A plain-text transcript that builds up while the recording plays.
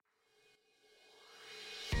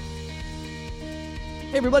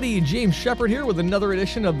Hey everybody, James Shepard here with another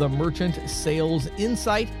edition of the Merchant Sales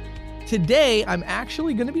Insight. Today, I'm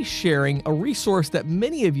actually going to be sharing a resource that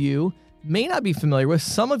many of you may not be familiar with.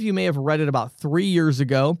 Some of you may have read it about 3 years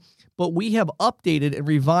ago, but we have updated and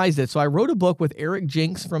revised it. So I wrote a book with Eric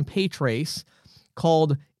Jenks from Paytrace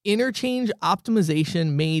called Interchange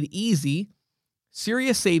Optimization Made Easy,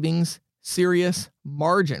 Serious Savings, Serious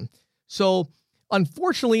Margin. So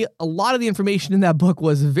unfortunately, a lot of the information in that book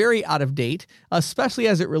was very out of date, especially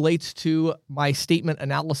as it relates to my statement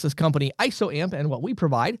analysis company, IsoAmp, and what we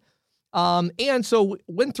provide. And so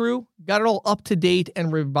went through, got it all up to date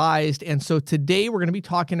and revised. And so today we're going to be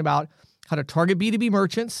talking about how to target B2B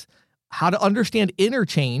merchants, how to understand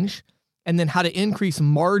interchange, and then how to increase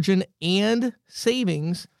margin and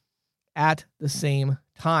savings at the same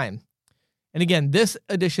time. And again, this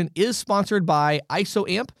edition is sponsored by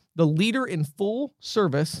IsoAmp, the leader in full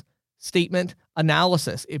service statement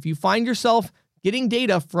analysis. If you find yourself getting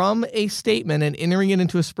data from a statement and entering it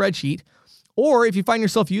into a spreadsheet, or if you find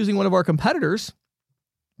yourself using one of our competitors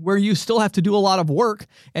where you still have to do a lot of work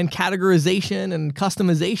and categorization and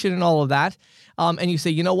customization and all of that, and you say,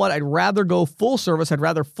 you know what, I'd rather go full service, I'd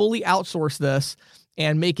rather fully outsource this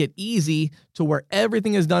and make it easy to where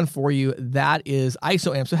everything is done for you, that is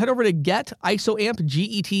IsoAmp. So head over to Get IsoAmp,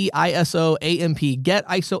 GETISOAMP,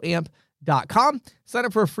 getisoamp.com, sign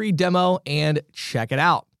up for a free demo and check it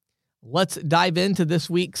out. Let's dive into this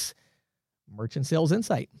week's Merchant Sales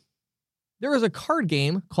Insight. There is a card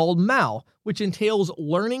game called MAU, which entails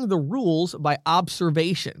learning the rules by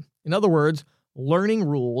observation. In other words, learning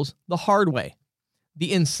rules the hard way.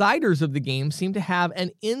 The insiders of the game seem to have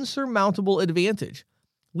an insurmountable advantage,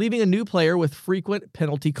 leaving a new player with frequent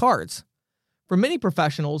penalty cards. For many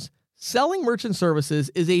professionals, selling merchant services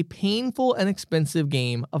is a painful and expensive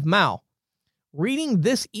game of MAU. Reading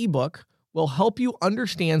this ebook will help you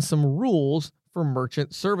understand some rules for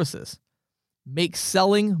merchant services, make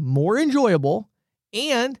selling more enjoyable,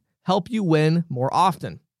 and help you win more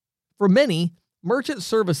often. For many, merchant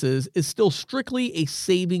services is still strictly a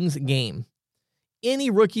savings game.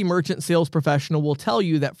 Any rookie merchant sales professional will tell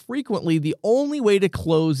you that frequently the only way to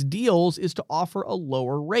close deals is to offer a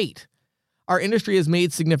lower rate. Our industry has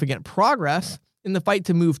made significant progress in the fight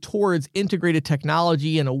to move towards integrated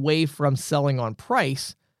technology and away from selling on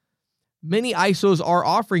price. Many ISOs are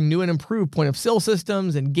offering new and improved point of sale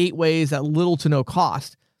systems and gateways at little to no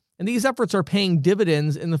cost, and these efforts are paying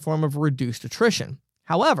dividends in the form of reduced attrition.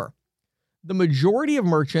 However, the majority of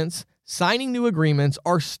merchants signing new agreements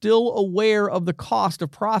are still aware of the cost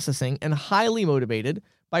of processing and highly motivated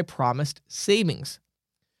by promised savings.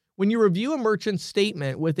 When you review a merchant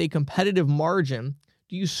statement with a competitive margin,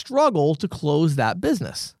 do you struggle to close that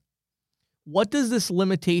business? What does this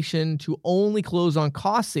limitation to only close on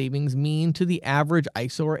cost savings mean to the average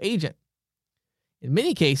ISO or agent? In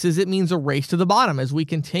many cases, it means a race to the bottom as we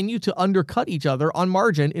continue to undercut each other on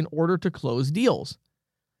margin in order to close deals.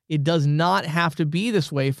 It does not have to be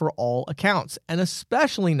this way for all accounts, and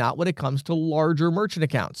especially not when it comes to larger merchant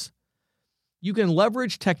accounts. You can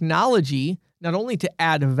leverage technology not only to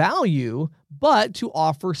add value, but to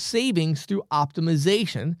offer savings through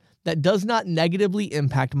optimization that does not negatively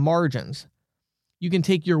impact margins. You can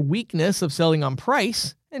take your weakness of selling on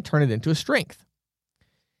price and turn it into a strength.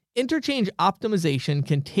 Interchange optimization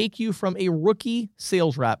can take you from a rookie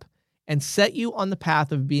sales rep and set you on the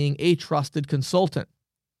path of being a trusted consultant.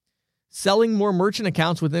 Selling more merchant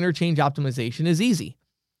accounts with interchange optimization is easy.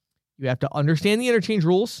 You have to understand the interchange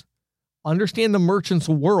rules, understand the merchant's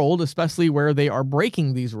world, especially where they are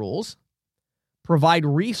breaking these rules, provide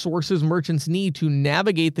resources merchants need to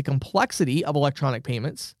navigate the complexity of electronic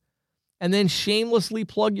payments, and then shamelessly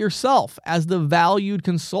plug yourself as the valued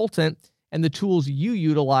consultant and the tools you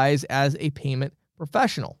utilize as a payment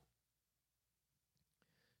professional.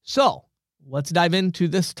 So, let's dive into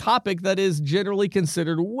this topic that is generally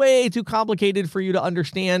considered way too complicated for you to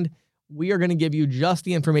understand. We are going to give you just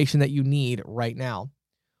the information that you need right now.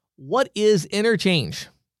 What is interchange?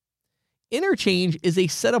 Interchange is a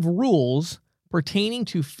set of rules pertaining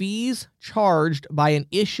to fees charged by an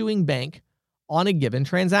issuing bank on a given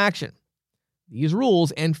transaction. These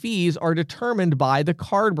rules and fees are determined by the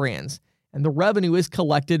card brands, and the revenue is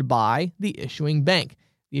collected by the issuing bank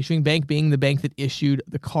being the bank that issued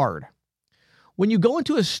the card. When you go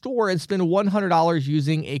into a store and spend $100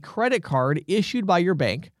 using a credit card issued by your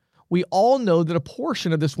bank, we all know that a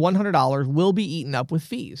portion of this $100 will be eaten up with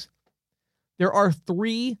fees. There are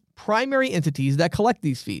three primary entities that collect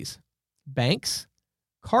these fees: banks,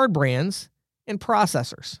 card brands, and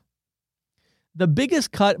processors. The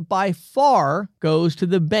biggest cut by far goes to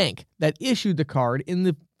the bank that issued the card in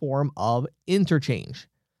the form of interchange.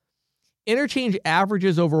 Interchange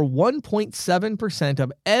averages over 1.7%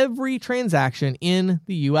 of every transaction in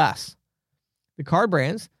the US. The card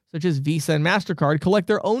brands, such as Visa and MasterCard, collect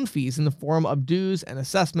their own fees in the form of dues and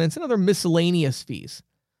assessments and other miscellaneous fees.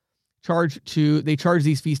 They charge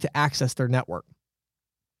these fees to access their network.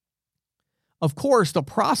 Of course, the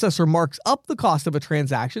processor marks up the cost of a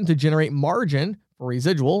transaction to generate margin for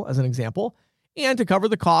residual, as an example, and to cover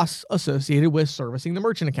the costs associated with servicing the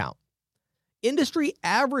merchant account. Industry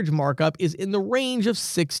average markup is in the range of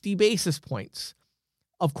 60 basis points.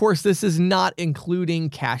 Of course, this is not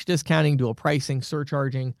including cash discounting, dual pricing,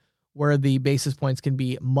 surcharging, where the basis points can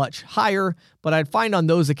be much higher, but I'd find on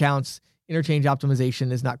those accounts, interchange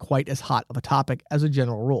optimization is not quite as hot of a topic as a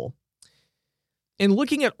general rule. In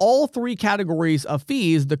looking at all three categories of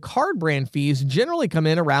fees, the card brand fees generally come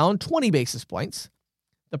in around 20 basis points.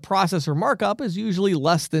 The processor markup is usually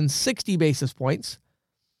less than 60 basis points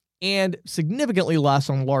and significantly less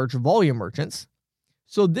on large volume merchants.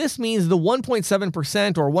 So this means the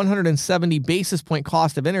 1.7% or 170 basis point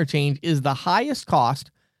cost of interchange is the highest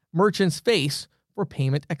cost merchants face for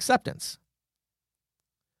payment acceptance.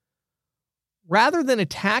 Rather than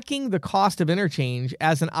attacking the cost of interchange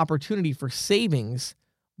as an opportunity for savings,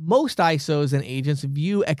 most ISOs and agents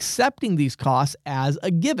view accepting these costs as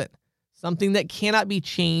a given, something that cannot be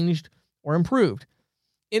changed or improved.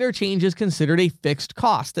 Interchange is considered a fixed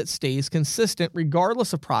cost that stays consistent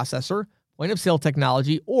regardless of processor, point of sale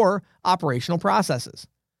technology, or operational processes.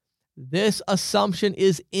 This assumption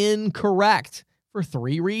is incorrect for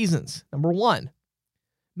three reasons. Number one,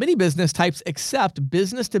 many business types accept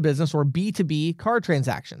business-to-business or B2B card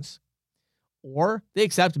transactions, or they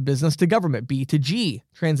accept business-to-government, B2G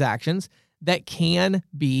transactions that can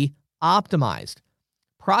be optimized.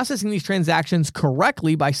 Processing these transactions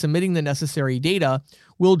correctly by submitting the necessary data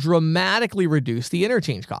will dramatically reduce the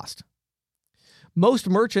interchange cost. Most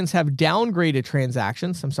merchants have downgraded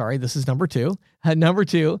transactions. This is number two. Number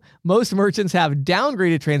two, most merchants have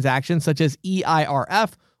downgraded transactions such as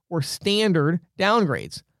EIRF or standard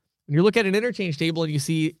downgrades. When you look at an interchange table and you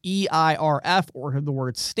see EIRF or the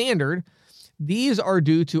word standard, these are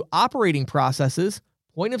due to operating processes,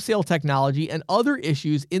 point of sale technology, and other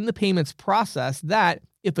issues in the payments process that,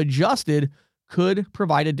 if adjusted, could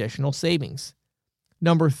provide additional savings.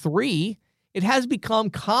 Number three, it has become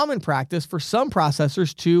common practice for some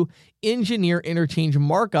processors to engineer interchange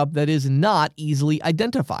markup that is not easily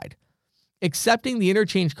identified. Accepting the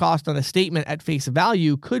interchange cost on a statement at face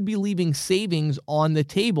value could be leaving savings on the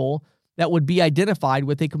table that would be identified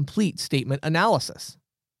with a complete statement analysis.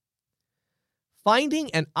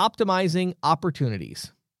 Finding and optimizing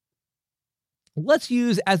opportunities. Let's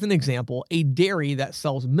use as an example a dairy that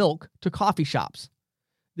sells milk to coffee shops.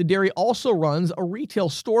 The dairy also runs a retail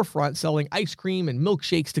storefront selling ice cream and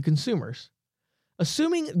milkshakes to consumers.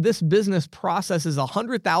 Assuming this business processes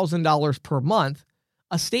 $100,000 per month,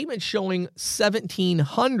 a statement showing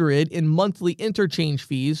 $1,700 in monthly interchange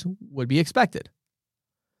fees would be expected.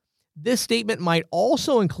 This statement might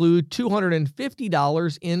also include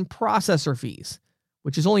 $250 in processor fees,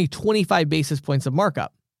 which is only 25 basis points of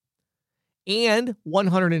markup, and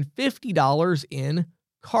 $150 in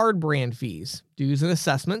card brand fees, dues and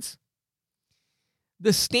assessments.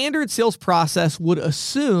 The standard sales process would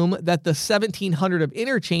assume that the $1,700 of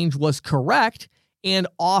interchange was correct and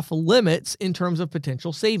off limits in terms of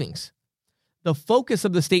potential savings. The focus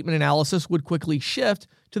of the statement analysis would quickly shift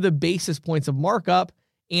to the basis points of markup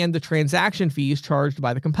and the transaction fees charged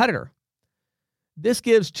by the competitor. This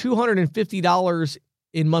gives $250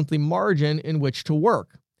 in monthly margin in which to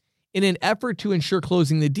work. In an effort to ensure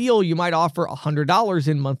closing the deal, you might offer $100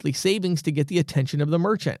 in monthly savings to get the attention of the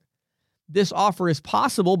merchant. This offer is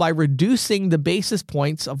possible by reducing the basis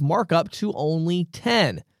points of markup to only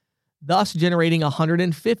 10, thus generating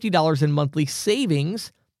 $150 in monthly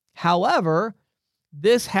savings. However,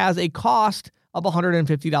 this has a cost of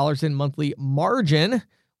 $150 in monthly margin,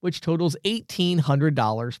 which totals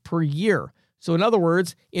 $1,800 per year. So in other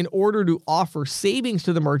words, in order to offer savings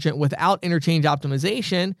to the merchant without interchange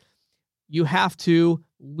optimization, you have to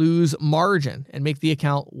lose margin and make the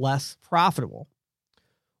account less profitable.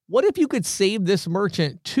 What if you could save this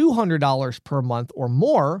merchant $200 per month or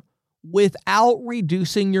more without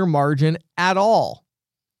reducing your margin at all?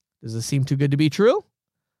 Does this seem too good to be true?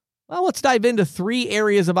 Well, let's dive into 3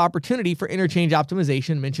 areas of opportunity for interchange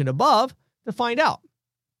optimization mentioned above to find out.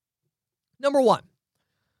 Number 1,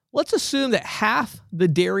 let's assume that half the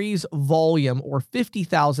dairy's volume, or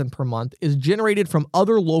 $50,000 per month, is generated from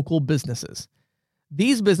other local businesses.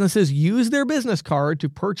 These businesses use their business card to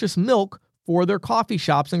purchase milk for their coffee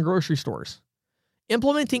shops and grocery stores.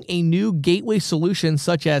 Implementing a new gateway solution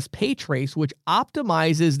such as PayTrace, which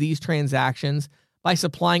optimizes these transactions by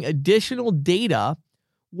supplying additional data,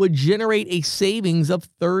 would generate a savings of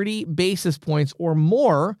 30 basis points or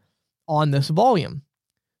more on this volume.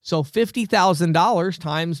 So $50,000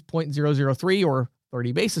 times 0.003 or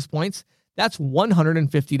 30 basis points, that's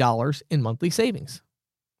 $150 in monthly savings.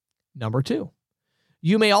 Number 2,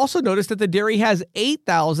 you may also notice that the dairy has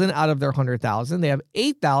 8,000 out of their 100,000. They have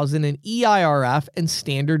 8,000 in EIRF and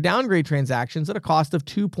standard downgrade transactions at a cost of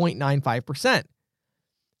 2.95%.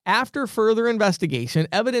 After further investigation,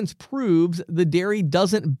 evidence proves the dairy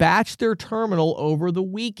doesn't batch their terminal over the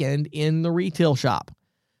weekend in the retail shop.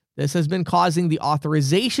 This has been causing the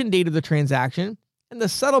authorization date of the transaction and the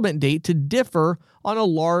settlement date to differ on a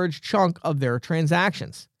large chunk of their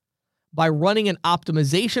transactions. By running an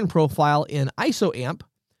optimization profile in ISOAMP,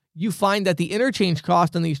 you find that the interchange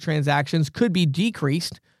cost on these transactions could be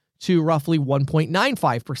decreased to roughly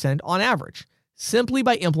 1.95% on average, simply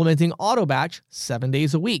by implementing AutoBatch 7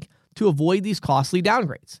 days a week to avoid these costly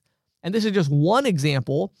downgrades. And this is just one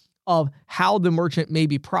example of how the merchant may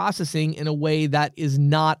be processing in a way that is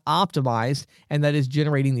not optimized and that is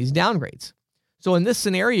generating these downgrades. So in this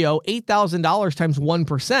scenario, $8,000 times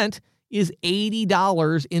 1% is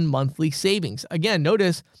 $80 in monthly savings. Again,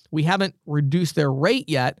 notice we haven't reduced their rate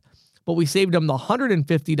yet, but we saved them the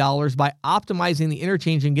 $150 by optimizing the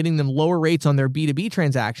interchange and getting them lower rates on their B2B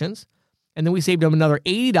transactions. And then we saved them another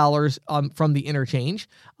 $80 from the interchange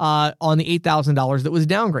on the $8,000 that was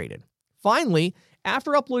downgraded. Finally,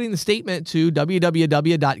 after uploading the statement to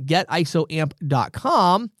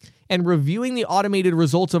www.getisoamp.com and reviewing the automated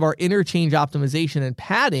results of our interchange optimization and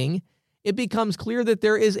padding, it becomes clear that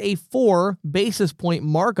there is a 4 basis point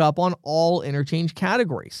markup on all interchange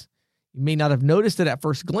categories. You may not have noticed it at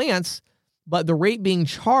first glance, but the rate being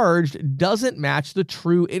charged doesn't match the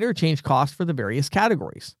true interchange cost for the various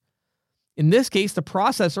categories. In this case, the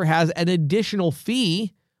processor has an additional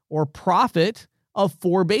fee or profit of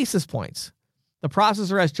 4 basis points. The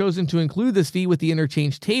processor has chosen to include this fee with the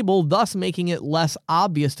interchange table, thus making it less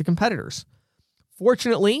obvious to competitors.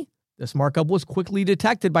 Fortunately, this markup was quickly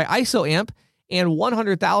detected by ISOAMP, and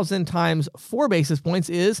 100,000 times 4 basis points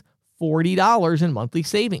is $40 in monthly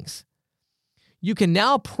savings. You can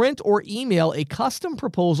now print or email a custom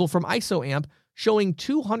proposal from ISOAMP showing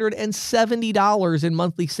 $270 in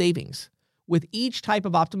monthly savings, with each type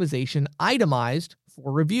of optimization itemized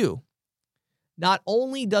for review. Not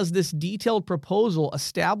only does this detailed proposal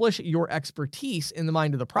establish your expertise in the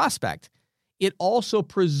mind of the prospect, it also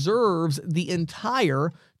preserves the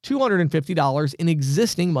entire $250 in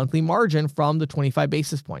existing monthly margin from the 25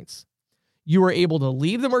 basis points. You are able to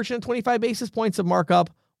leave the merchant at 25 basis points of markup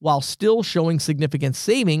while still showing significant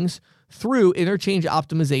savings through interchange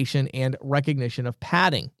optimization and recognition of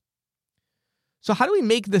padding. So how do we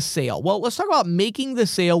make this sale? Well, let's talk about making the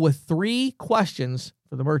sale with 3 questions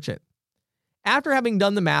for the merchant. After having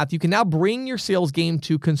done the math, you can now bring your sales game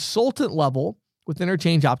to consultant level with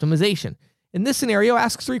interchange optimization. In this scenario,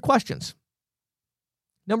 ask 3 questions.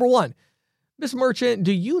 Number 1, Miss Merchant,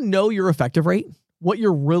 do you know your effective rate? What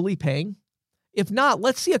you're really paying? If not,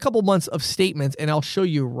 let's see a couple months of statements and I'll show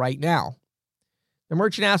you right now. The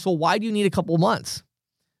merchant asks, well, why do you need a couple months?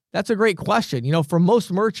 That's a great question. You know, for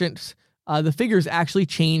most merchants, the figures actually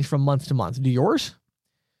change from month to month. Do yours?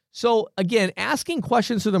 So again, asking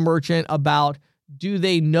questions to the merchant about, do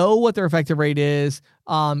they know what their effective rate is?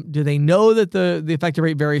 Do they know that the effective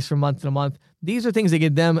rate varies from month to month? These are things that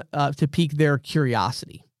get them to pique their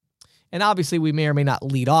curiosity. And obviously, we may or may not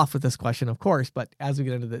lead off with this question, of course, but as we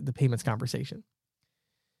get into the payments conversation.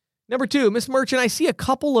 Number 2, Miss Merchant, I see a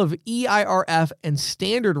couple of EIRF and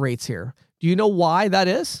standard rates here. Do you know why that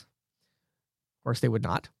is? Of course, they would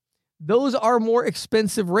not. Those are more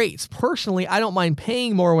expensive rates. Personally, I don't mind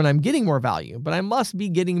paying more when I'm getting more value, but I must be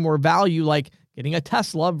getting more value, like getting a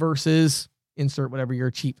Tesla versus insert whatever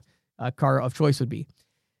your cheap car of choice would be.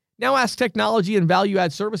 Now ask technology and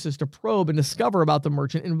value-add services to probe and discover about the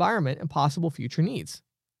merchant environment and possible future needs.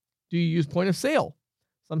 Do you use point of sale?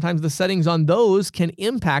 Sometimes the settings on those can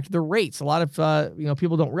impact the rates. A lot of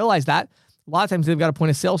people don't realize that. A lot of times they've got a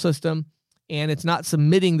point of sale system and it's not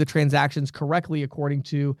submitting the transactions correctly according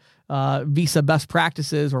to Visa best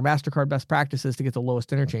practices or MasterCard best practices to get the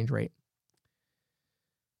lowest interchange rate.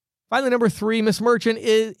 Finally, number 3, Miss Merchant,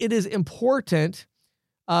 is it important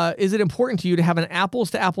to you to have an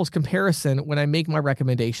apples-to-apples comparison when I make my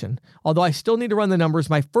recommendation? Although I still need to run the numbers,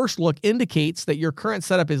 my first look indicates that your current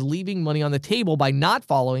setup is leaving money on the table by not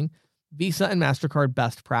following Visa and MasterCard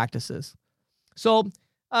best practices. So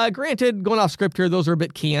Granted, going off script here, those are a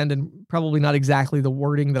bit canned and probably not exactly the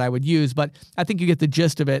wording that I would use, but I think you get the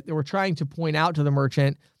gist of it. We're trying to point out to the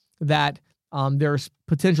merchant that there's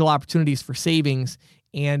potential opportunities for savings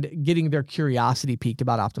and getting their curiosity piqued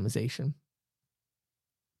about optimization.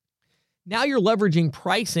 Now you're leveraging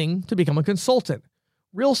pricing to become a consultant.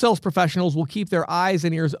 Real sales professionals will keep their eyes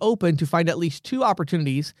and ears open to find at least 2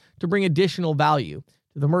 opportunities to bring additional value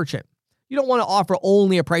to the merchant. You don't want to offer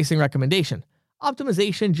only a pricing recommendation.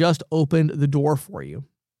 Optimization just opened the door for you.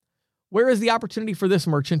 Where is the opportunity for this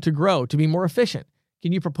merchant to grow, to be more efficient?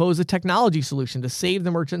 Can you propose a technology solution to save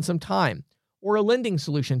the merchant some time, or a lending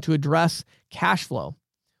solution to address cash flow?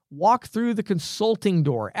 Walk through the consulting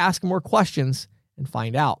door, ask more questions, and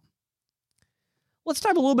find out. Let's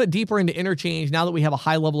dive a little bit deeper into interchange now that we have a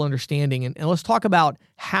high-level understanding, and let's talk about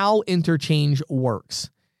how interchange works.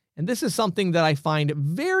 And this is something that I find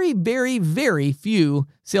very, very, very few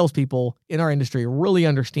salespeople in our industry really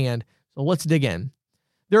understand. So let's dig in.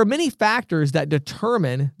 There are many factors that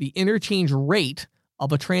determine the interchange rate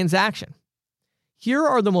of a transaction. Here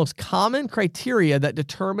are the most common criteria that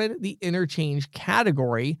determine the interchange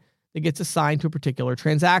category that gets assigned to a particular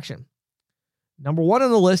transaction. Number 1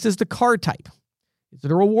 on the list is the card type. Is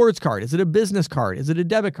it a rewards card? Is it a business card? Is it a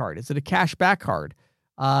debit card? Is it a cashback card?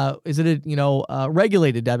 Is it a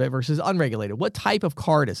regulated debit versus unregulated? What type of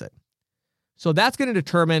card is it? So that's going to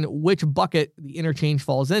determine which bucket the interchange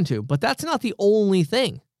falls into. But that's not the only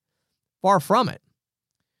thing. Far from it.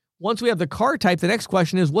 Once we have the card type, the next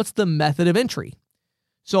question is, what's the method of entry?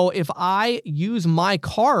 So if I use my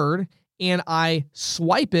card and I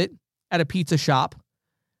swipe it at a pizza shop,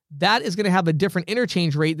 that is going to have a different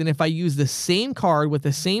interchange rate than if I use the same card with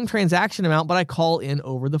the same transaction amount, but I call in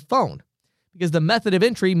over the phone. Because the method of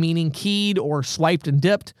entry, meaning keyed or swiped and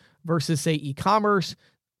dipped versus, say, e-commerce,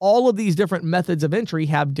 all of these different methods of entry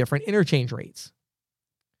have different interchange rates.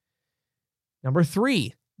 Number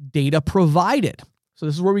 3, data provided. So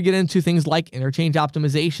this is where we get into things like interchange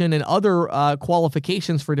optimization and other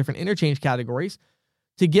qualifications for different interchange categories.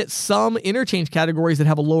 To get some interchange categories that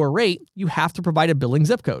have a lower rate, you have to provide a billing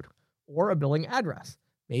zip code or a billing address,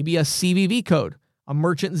 maybe a CVV code, a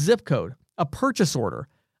merchant zip code, a purchase order,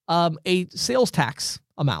 a sales tax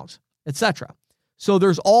amount, etc. So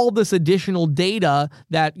there's all this additional data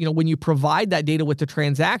that, when you provide that data with the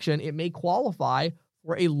transaction, it may qualify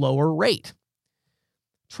for a lower rate.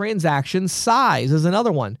 Transaction size is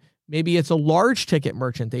another one. Maybe it's a large ticket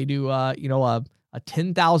merchant. They do, a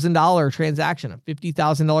 $10,000 transaction, a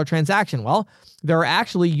 $50,000 transaction. Well, there are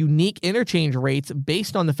actually unique interchange rates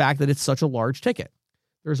based on the fact that it's such a large ticket.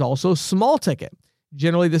 There's also small ticket.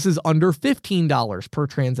 Generally, this is under $15 per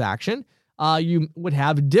transaction. You would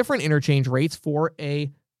have different interchange rates for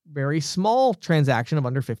a very small transaction of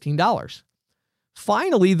under $15.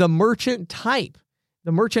 Finally, the merchant type.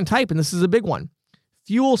 The merchant type, and this is a big one.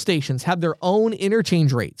 Fuel stations have their own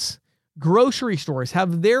interchange rates. Grocery stores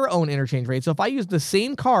have their own interchange rates. So if I use the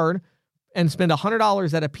same card and spend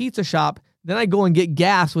 $100 at a pizza shop, then I go and get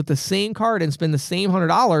gas with the same card and spend the same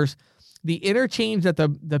 $100, the interchange that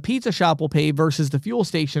the pizza shop will pay versus the fuel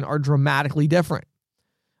station are dramatically different.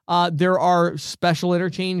 There are special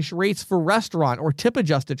interchange rates for restaurant or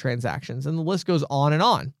tip-adjusted transactions, and the list goes on and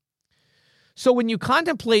on. So when you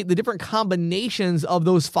contemplate the different combinations of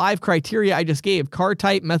those 5 criteria I just gave, card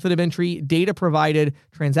type, method of entry, data provided,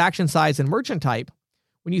 transaction size, and merchant type,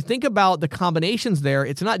 when you think about the combinations there,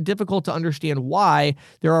 it's not difficult to understand why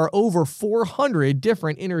there are over 400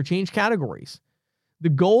 different interchange categories. The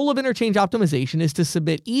goal of interchange optimization is to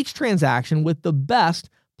submit each transaction with the best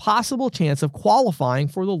possible chance of qualifying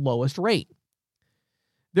for the lowest rate.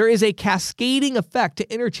 There is a cascading effect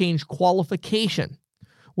to interchange qualification.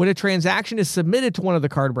 When a transaction is submitted to one of the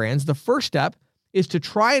card brands, the first step is to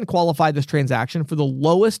try and qualify this transaction for the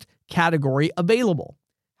lowest category available.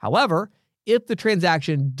 However, if the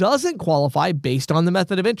transaction doesn't qualify based on the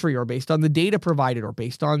method of entry or based on the data provided or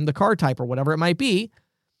based on the card type or whatever it might be,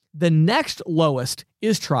 the next lowest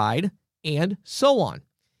is tried, and so on.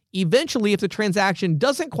 Eventually, if the transaction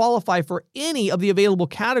doesn't qualify for any of the available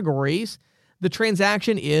categories, the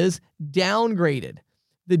transaction is downgraded.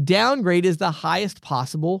 The downgrade is the highest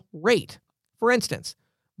possible rate. For instance,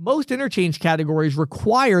 most interchange categories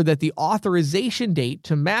require that the authorization date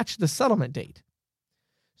to match the settlement date.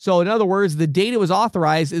 So in other words, the date it was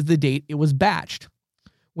authorized is the date it was batched.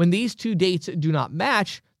 When these 2 dates do not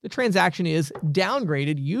match, the transaction is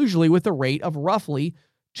downgraded, usually with a rate of roughly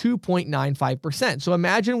 2.95%. So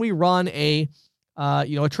imagine we run a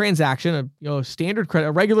transaction, standard credit,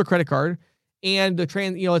 a regular credit card, and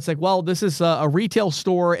it's like, well, this is a retail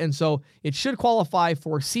store, and so it should qualify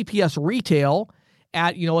for CPS retail,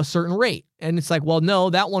 at, a certain rate. And it's like, well, no,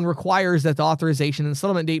 that one requires that the authorization and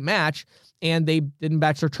settlement date match, and they didn't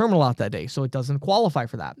batch their terminal out that day, so it doesn't qualify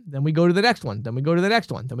for that. Then we go to the next one, then we go to the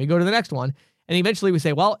next one, then we go to the next one, and eventually we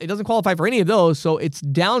say, well, it doesn't qualify for any of those, so it's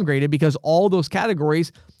downgraded because all those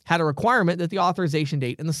categories had a requirement that the authorization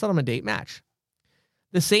date and the settlement date match.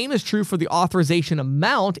 The same is true for the authorization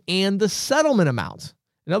amount and the settlement amount.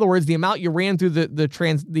 In other words, the amount you ran through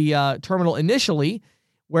the terminal initially,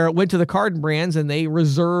 where it went to the card brands and they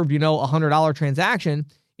reserved, a $100 transaction.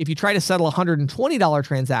 If you try to settle a $120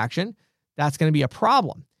 transaction, that's going to be a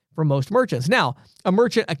problem for most merchants. Now, a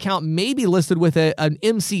merchant account may be listed with an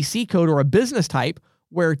MCC code or a business type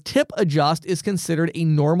where tip adjust is considered a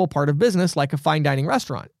normal part of business, like a fine dining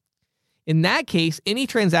restaurant. In that case, any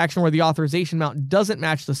transaction where the authorization amount doesn't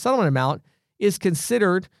match the settlement amount is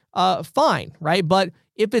considered fine, right? But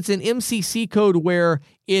if it's an MCC code where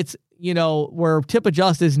it's, where tip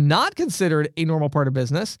adjust is not considered a normal part of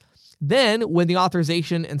business, then when the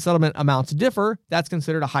authorization and settlement amounts differ, that's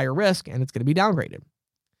considered a higher risk and it's going to be downgraded.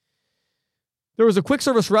 There was a quick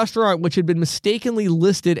service restaurant which had been mistakenly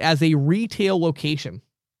listed as a retail location.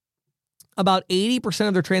 About 80%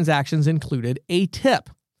 of their transactions included a tip.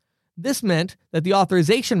 This meant that the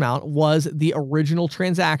authorization amount was the original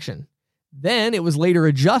transaction. Then it was later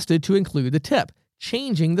adjusted to include the tip,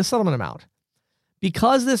 changing the settlement amount.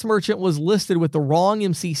 Because this merchant was listed with the wrong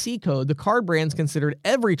MCC code, the card brands considered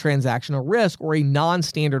every transaction a risk or a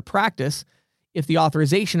non-standard practice if the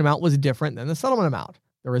authorization amount was different than the settlement amount.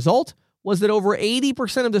 The result was that over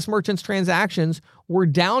 80% of this merchant's transactions were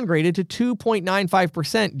downgraded to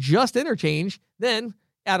 2.95% just interchange, then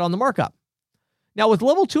add on the markup. Now, with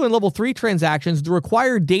level 2 and level 3 transactions, the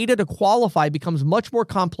required data to qualify becomes much more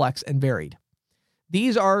complex and varied.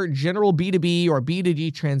 These are general B2B or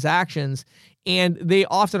B2G transactions, and they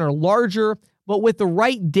often are larger, but with the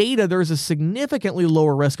right data, there's a significantly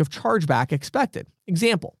lower risk of chargeback expected.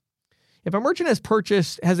 Example, if a merchant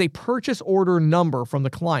has a purchase order number from the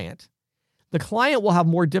client will have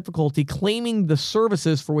more difficulty claiming the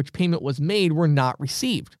services for which payment was made were not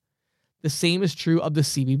received. The same is true of the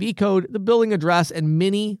CVV code, the billing address, and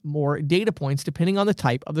many more data points depending on the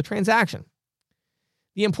type of the transaction.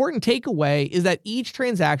 The important takeaway is that each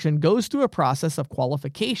transaction goes through a process of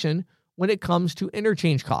qualification when it comes to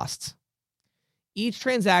interchange costs. Each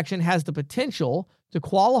transaction has the potential to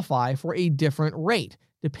qualify for a different rate,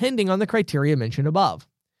 depending on the criteria mentioned above.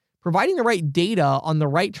 Providing the right data on the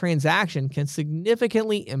right transaction can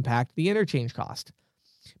significantly impact the interchange cost.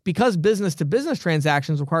 Because business-to-business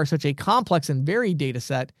transactions require such a complex and varied data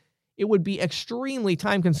set, it would be extremely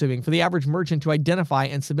time-consuming for the average merchant to identify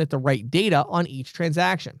and submit the right data on each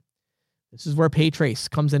transaction. This is where Paytrace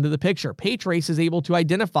comes into the picture. Paytrace is able to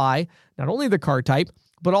identify not only the card type,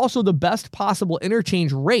 but also the best possible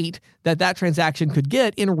interchange rate that transaction could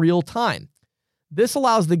get in real time. This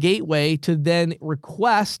allows the gateway to then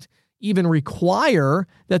even require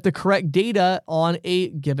that the correct data on a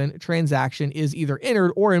given transaction is either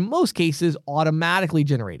entered or in most cases automatically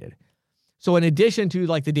generated. So in addition to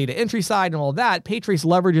like the data entry side and all that, Paytrace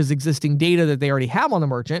leverages existing data that they already have on the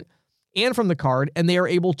merchant and from the card, and they are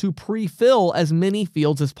able to pre-fill as many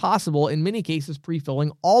fields as possible, in many cases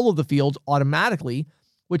pre-filling all of the fields automatically,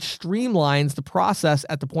 which streamlines the process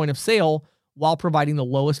at the point of sale while providing the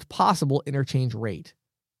lowest possible interchange rate.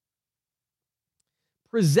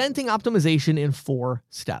 Presenting optimization in 4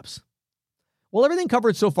 steps. While everything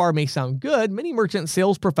covered so far may sound good, many merchant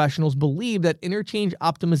sales professionals believe that interchange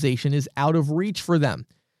optimization is out of reach for them.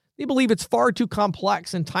 They believe it's far too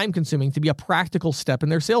complex and time-consuming to be a practical step in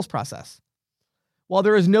their sales process. While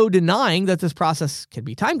there is no denying that this process can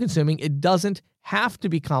be time-consuming, it doesn't have to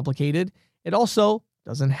be complicated. It also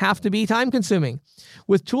doesn't have to be time-consuming.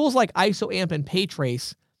 With tools like ISOAMP and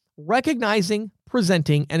Paytrace, recognizing,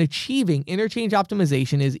 presenting, and achieving interchange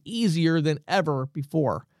optimization is easier than ever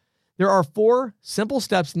before. There are 4 simple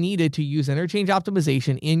steps needed to use interchange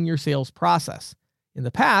optimization in your sales process. In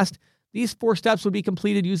the past, these 4 steps would be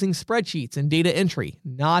completed using spreadsheets and data entry.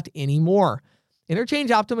 Not anymore. Interchange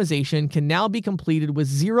optimization can now be completed with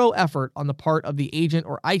 0 effort on the part of the agent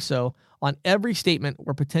or ISO on every statement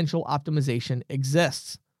where potential optimization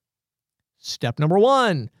exists. Step number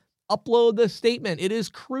 1, upload the statement. It is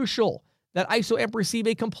crucial that ISOAMP receive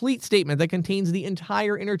a complete statement that contains the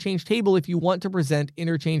entire interchange table if you want to present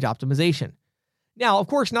interchange optimization. Now, of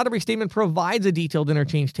course, not every statement provides a detailed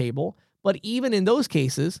interchange table, but even in those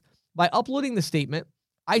cases, by uploading the statement,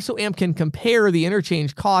 ISOAMP can compare the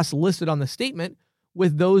interchange costs listed on the statement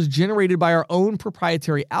with those generated by our own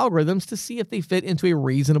proprietary algorithms to see if they fit into a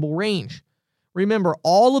reasonable range. Remember,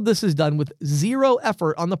 all of this is done with 0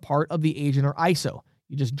 effort on the part of the agent or ISO.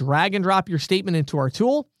 You just drag and drop your statement into our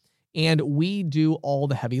tool, and we do all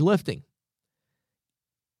the heavy lifting.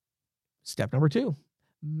 Step number 2,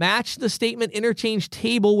 match the statement interchange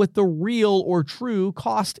table with the real or true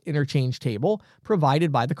cost interchange table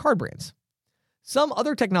provided by the card brands. Some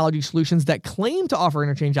other technology solutions that claim to offer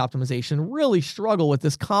interchange optimization really struggle with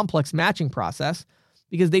this complex matching process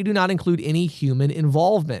because they do not include any human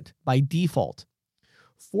involvement by default.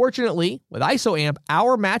 Fortunately, with ISOAMP,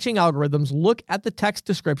 our matching algorithms look at the text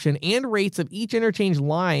description and rates of each interchange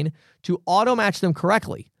line to auto-match them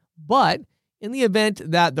correctly. But in the event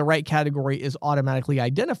that the right category is automatically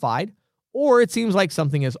identified, or it seems like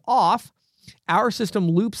something is off, our system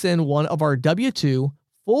loops in one of our W-2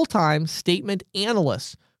 full-time statement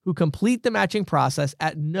analysts who complete the matching process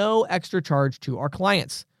at no extra charge to our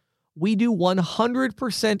clients. We do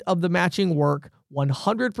 100% of the matching work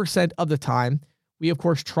 100% of the time. We, of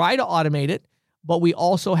course, try to automate it, but we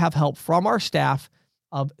also have help from our staff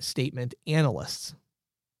of statement analysts.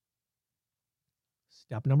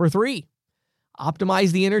 Step number 3,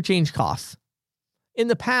 optimize the interchange costs. In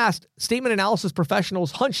the past, statement analysis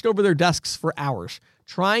professionals hunched over their desks for hours,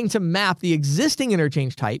 trying to map the existing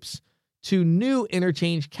interchange types to new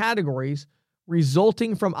interchange categories,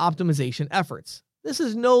 resulting from optimization efforts. This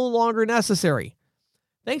is no longer necessary.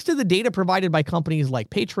 Thanks to the data provided by companies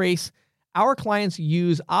like Paytrace, our clients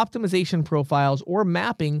use optimization profiles or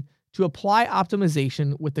mapping to apply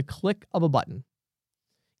optimization with the click of a button.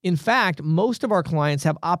 In fact, most of our clients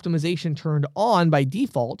have optimization turned on by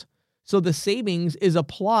default, so the savings is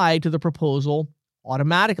applied to the proposal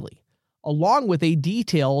automatically, along with a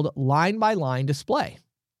detailed line-by-line display.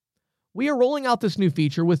 We are rolling out this new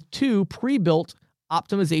feature with 2 pre-built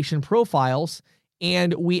optimization profiles,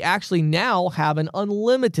 and we actually now have an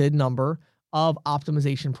unlimited number of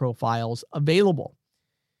optimization profiles available.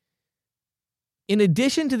 In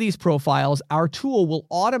addition to these profiles, our tool will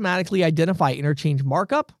automatically identify interchange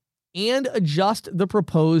markup and adjust the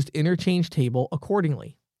proposed interchange table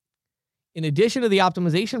accordingly. In addition to the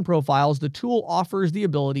optimization profiles, the tool offers the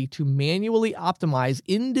ability to manually optimize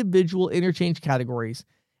individual interchange categories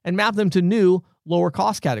and map them to new, lower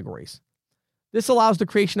cost categories. This allows the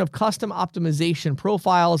creation of custom optimization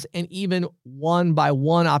profiles and even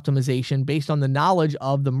one-by-one optimization based on the knowledge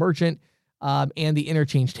of the merchant and the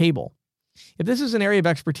interchange table. If this is an area of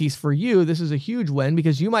expertise for you, this is a huge win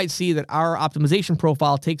because you might see that our optimization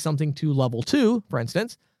profile takes something to level 2, for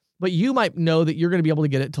instance, but you might know that you're going to be able to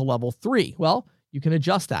get it to level 3. Well, you can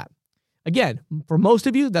adjust that. Again, for most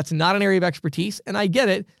of you, that's not an area of expertise, and I get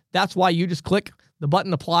it. That's why you just click the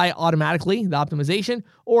button apply automatically, the optimization,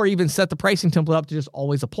 or even set the pricing template up to just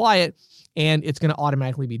always apply it, and it's going to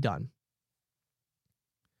automatically be done.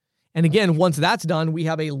 And again, once that's done, we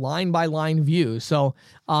have a line-by-line view. So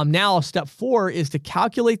now step 4 is to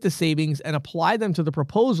calculate the savings and apply them to the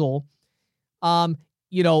proposal.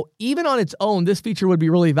 Even on its own, this feature would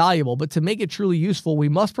be really valuable, but to make it truly useful, we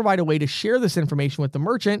must provide a way to share this information with the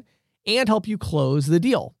merchant and help you close the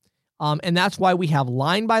deal. And that's why we have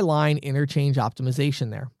line-by-line interchange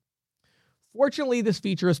optimization there. Fortunately, this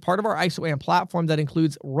feature is part of our ISOAMP platform that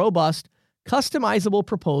includes robust, customizable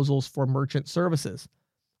proposals for merchant services.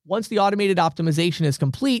 Once the automated optimization is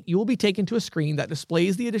complete, you will be taken to a screen that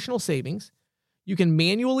displays the additional savings. You can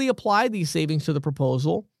manually apply these savings to the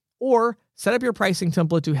proposal or set up your pricing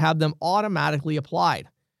template to have them automatically applied.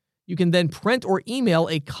 You can then print or email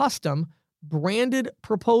a custom branded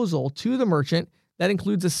proposal to the merchant that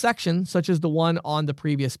includes a section such as the one on the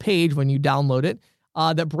previous page when you download it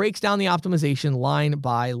that breaks down the optimization line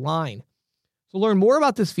by line. To learn more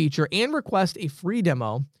about this feature and request a free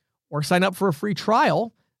demo or sign up for a free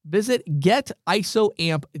trial, visit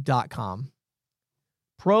getisoamp.com.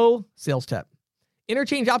 Pro sales tip.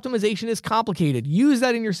 Interchange optimization is complicated. Use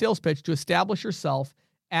that in your sales pitch to establish yourself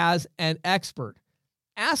as an expert.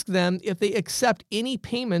 Ask them if they accept any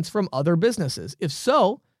payments from other businesses. If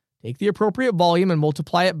so, take the appropriate volume and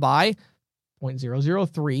multiply it by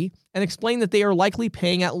 0.003 and explain that they are likely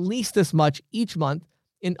paying at least this much each month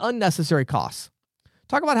in unnecessary costs.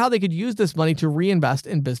 Talk about how they could use this money to reinvest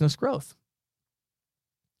in business growth.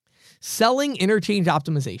 Selling interchange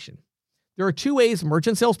optimization. There are 2 ways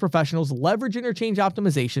merchant sales professionals leverage interchange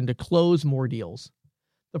optimization to close more deals.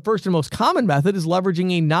 The first and most common method is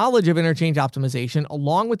leveraging a knowledge of interchange optimization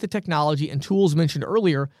along with the technology and tools mentioned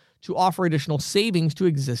earlier to offer additional savings to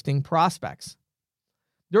existing prospects.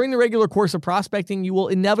 During the regular course of prospecting, you will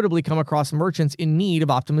inevitably come across merchants in need of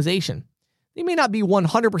optimization. They may not be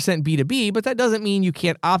 100% B2B, but that doesn't mean you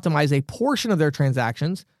can't optimize a portion of their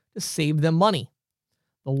transactions to save them money.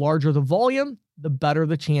 The larger the volume, the better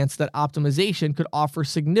the chance that optimization could offer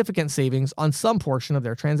significant savings on some portion of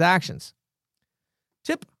their transactions.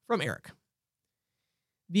 Tip from Eric.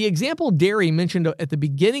 The example dairy mentioned at the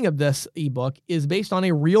beginning of this ebook is based on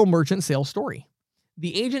a real merchant sales story.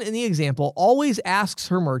 The agent in the example always asks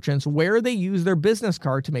her merchants where they use their business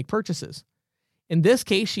card to make purchases. In this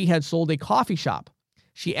case, she had sold a coffee shop.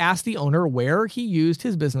 She asked the owner where he used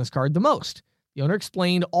his business card the most. The owner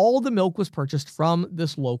explained all the milk was purchased from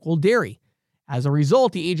this local dairy. As a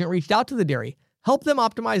result, the agent reached out to the dairy, helped them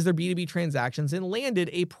optimize their B2B transactions, and landed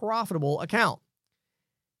a profitable account.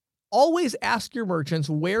 Always ask your merchants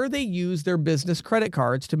where they use their business credit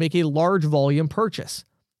cards to make a large volume purchase.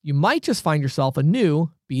 You might just find yourself a new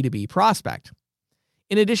B2B prospect.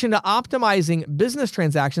 In addition to optimizing business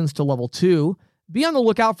transactions to level 2, be on the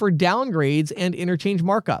lookout for downgrades and interchange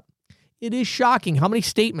markup. It is shocking how many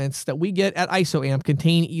statements that we get at ISOAMP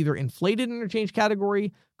contain either inflated interchange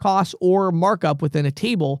category, costs, or markup within a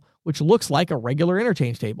table, which looks like a regular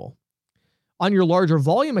interchange table. On your larger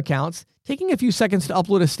volume accounts, taking a few seconds to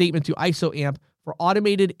upload a statement to ISOAMP for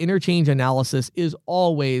automated interchange analysis is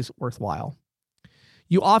always worthwhile.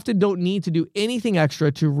 You often don't need to do anything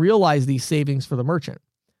extra to realize these savings for the merchant,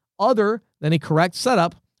 other than a correct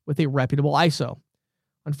setup with a reputable ISO.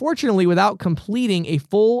 Unfortunately, without completing a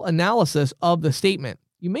full analysis of the statement,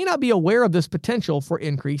 you may not be aware of this potential for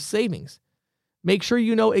increased savings. Make sure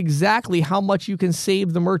you know exactly how much you can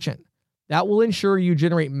save the merchant. That will ensure you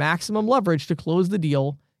generate maximum leverage to close the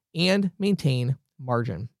deal and maintain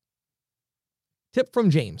margin. Tip from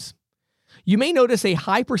James. You may notice a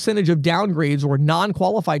high percentage of downgrades or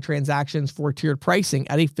non-qualified transactions for tiered pricing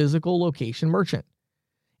at a physical location merchant.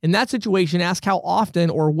 In that situation, ask how often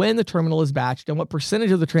or when the terminal is batched and what percentage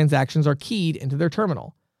of the transactions are keyed into their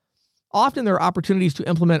terminal. Often there are opportunities to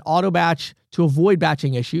implement auto batch to avoid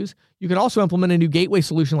batching issues. You can also implement a new gateway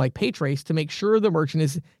solution like Paytrace to make sure the merchant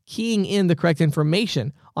is keying in the correct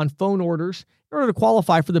information on phone orders in order to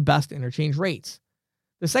qualify for the best interchange rates.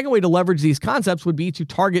 The second way to leverage these concepts would be to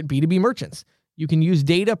target B2B merchants. You can use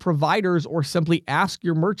data providers or simply ask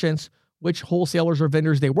your merchants which wholesalers or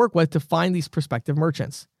vendors they work with to find these prospective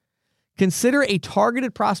merchants. Consider a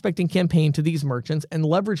targeted prospecting campaign to these merchants and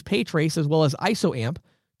leverage Paytrace as well as ISOAMP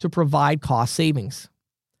to provide cost savings.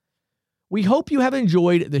 We hope you have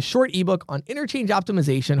enjoyed this short ebook on interchange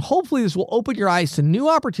optimization. Hopefully this will open your eyes to new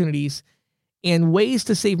opportunities and ways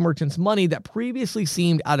to save merchants money that previously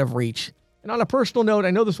seemed out of reach. And on a personal note,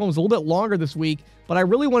 I know this one was a little bit longer this week, but I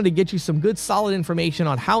really wanted to get you some good solid information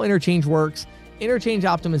on how interchange works, interchange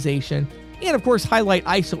optimization, and of course highlight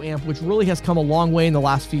ISOAMP, which really has come a long way in the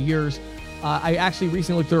last few years. I actually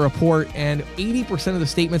recently looked at a report, and 80% of the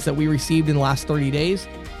statements that we received in the last 30 days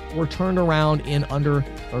were turned around in under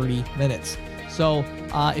 30 minutes. So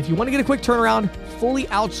if you want to get a quick turnaround, fully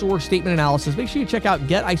outsourced statement analysis, make sure you check out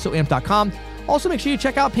getisoamp.com. Also, make sure you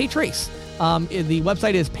check out Paytrace. The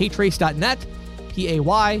website is paytrace.net,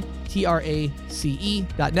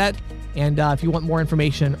 paytrace.net. And if you want more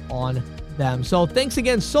information on them. So thanks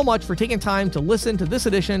again so much for taking time to listen to this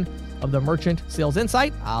edition of the Merchant Sales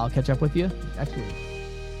Insight. I'll catch up with you next week.